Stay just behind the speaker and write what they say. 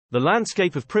The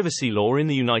landscape of privacy law in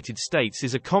the United States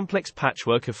is a complex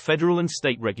patchwork of federal and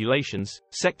state regulations,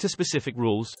 sector-specific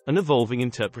rules, and evolving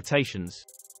interpretations.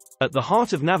 At the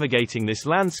heart of navigating this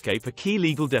landscape are key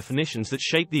legal definitions that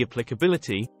shape the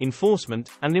applicability,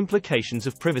 enforcement, and implications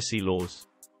of privacy laws.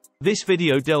 This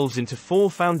video delves into four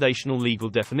foundational legal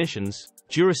definitions: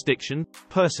 jurisdiction,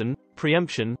 person,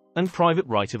 preemption, and private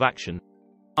right of action.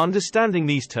 Understanding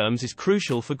these terms is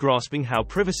crucial for grasping how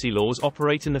privacy laws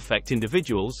operate and affect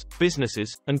individuals,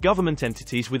 businesses, and government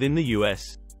entities within the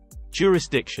U.S.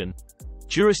 Jurisdiction.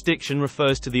 Jurisdiction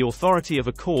refers to the authority of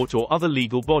a court or other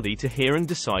legal body to hear and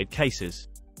decide cases.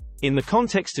 In the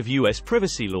context of U.S.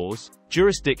 privacy laws,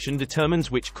 jurisdiction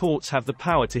determines which courts have the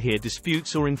power to hear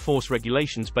disputes or enforce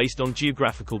regulations based on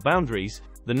geographical boundaries,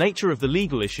 the nature of the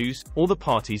legal issues, or the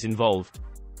parties involved.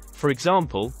 For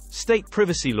example, state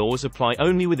privacy laws apply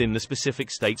only within the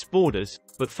specific state's borders,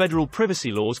 but federal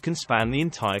privacy laws can span the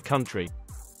entire country.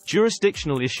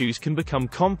 Jurisdictional issues can become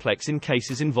complex in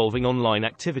cases involving online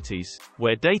activities,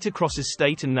 where data crosses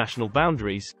state and national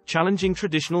boundaries, challenging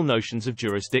traditional notions of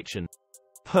jurisdiction.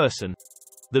 Person.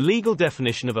 The legal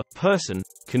definition of a person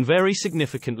can vary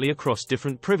significantly across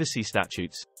different privacy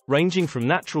statutes, ranging from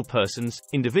natural persons,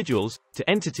 individuals, to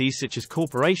entities such as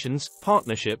corporations,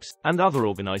 partnerships, and other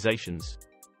organizations.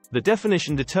 The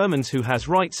definition determines who has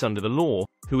rights under the law,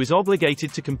 who is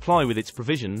obligated to comply with its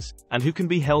provisions, and who can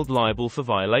be held liable for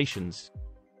violations.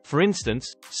 For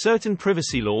instance, certain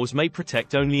privacy laws may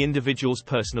protect only individuals'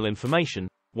 personal information,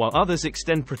 while others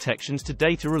extend protections to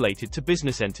data related to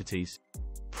business entities.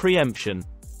 Preemption.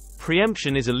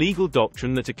 Preemption is a legal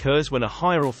doctrine that occurs when a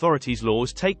higher authority's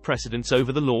laws take precedence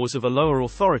over the laws of a lower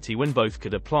authority when both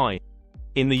could apply.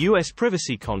 In the U.S.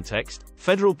 privacy context,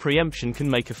 federal preemption can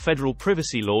make a federal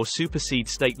privacy law supersede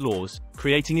state laws,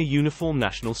 creating a uniform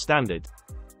national standard.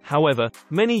 However,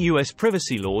 many U.S.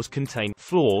 privacy laws contain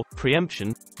floor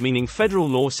preemption, meaning federal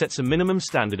law sets a minimum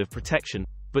standard of protection,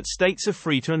 but states are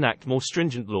free to enact more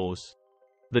stringent laws.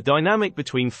 The dynamic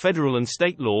between federal and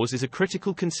state laws is a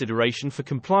critical consideration for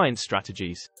compliance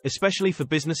strategies, especially for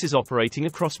businesses operating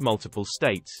across multiple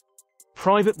states.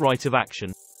 Private right of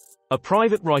action. A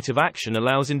private right of action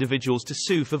allows individuals to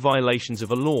sue for violations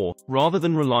of a law, rather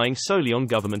than relying solely on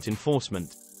government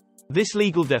enforcement. This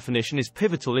legal definition is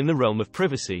pivotal in the realm of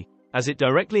privacy, as it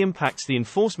directly impacts the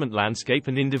enforcement landscape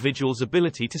and individuals'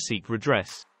 ability to seek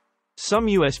redress. Some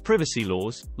U.S. privacy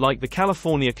laws, like the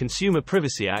California Consumer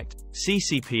Privacy Act,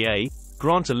 CCPA,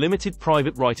 grant a limited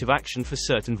private right of action for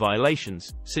certain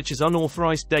violations, such as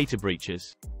unauthorized data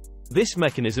breaches. This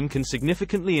mechanism can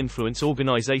significantly influence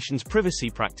organizations' privacy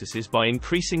practices by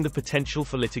increasing the potential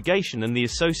for litigation and the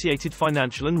associated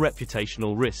financial and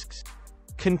reputational risks.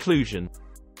 Conclusion.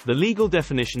 The legal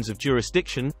definitions of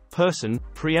jurisdiction, person,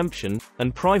 preemption,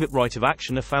 and private right of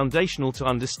action are foundational to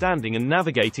understanding and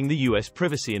navigating the U.S.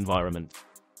 privacy environment.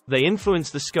 They influence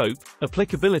the scope,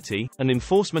 applicability, and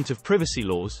enforcement of privacy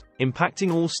laws,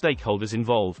 impacting all stakeholders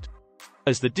involved.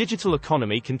 As the digital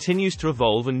economy continues to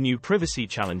evolve and new privacy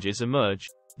challenges emerge,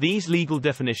 these legal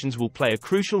definitions will play a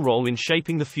crucial role in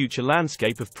shaping the future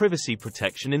landscape of privacy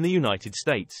protection in the United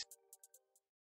States.